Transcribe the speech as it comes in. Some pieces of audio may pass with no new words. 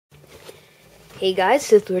Hey guys,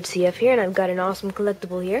 SithLord CF here, and I've got an awesome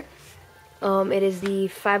collectible here. It is the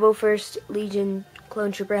 501st Legion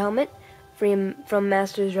Clone Trooper helmet from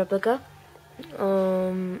Masters Replica.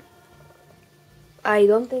 I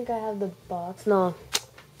don't think I have the box. No,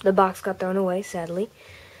 the box got thrown away, sadly.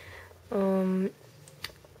 But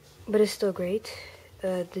it's still great.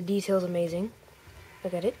 The detail's amazing.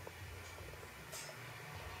 Look at it.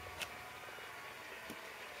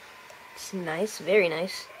 It's nice, very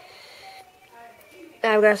nice.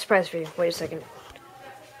 I've got a surprise for you. Wait a second.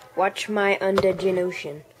 Watch my undead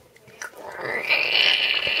Geonosian.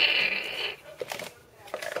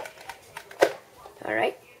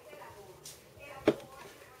 Alright.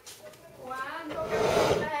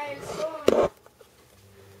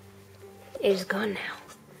 It is gone now.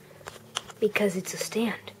 Because it's a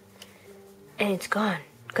stand. And it's gone.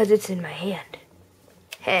 Because it's in my hand.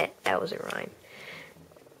 Heh, that was a rhyme.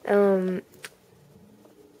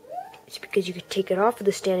 It's because you could take it off of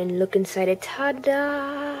the stand and look inside it.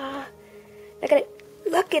 Ta-da! Look at it.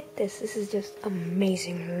 Look at this. This is just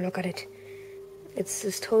amazing. Look at it. It's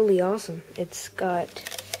just totally awesome. It's got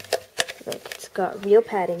real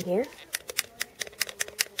padding here.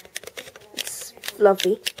 It's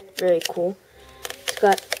fluffy. Very cool. It's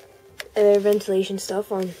got air ventilation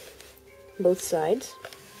stuff on both sides.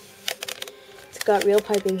 It's got real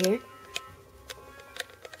piping here.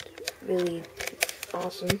 Really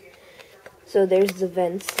awesome. So there's the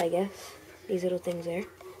vents, I guess. These little things there.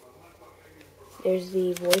 There's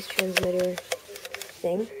the voice transmitter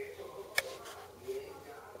thing.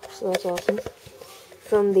 So that's awesome.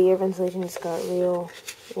 From the air ventilation, it's got real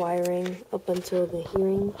wiring up until the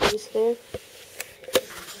hearing piece there.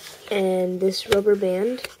 And this rubber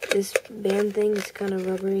band, this band thing is kind of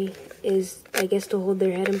rubbery, is, I guess, to hold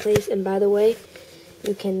their head in place. And by the way,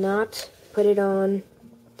 you cannot put it on,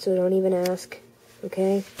 so don't even ask,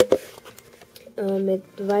 okay? The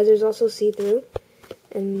visor is also see-through,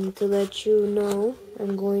 and to let you know,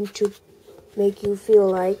 I'm going to make you feel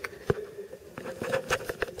like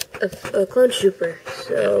a clone trooper.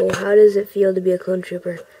 So, how does it feel to be a clone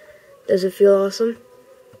trooper? Does it feel awesome?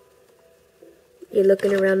 You're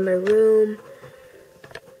looking around my room.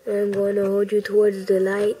 I'm going to hold you towards the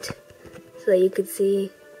light so that you can see.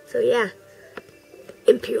 So yeah,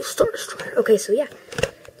 Imperial Star Destroyer. Okay, so yeah,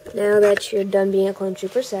 now that you're done being a clone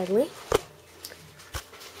trooper, sadly,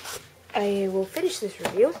 I will finish this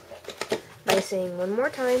review by saying one more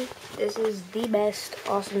time, this is the best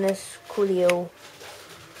awesomeness coolio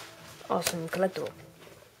awesome collectible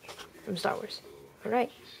from Star Wars.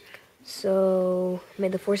 Alright, so may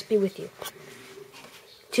the Force be with you.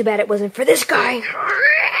 Too bad it wasn't for this guy.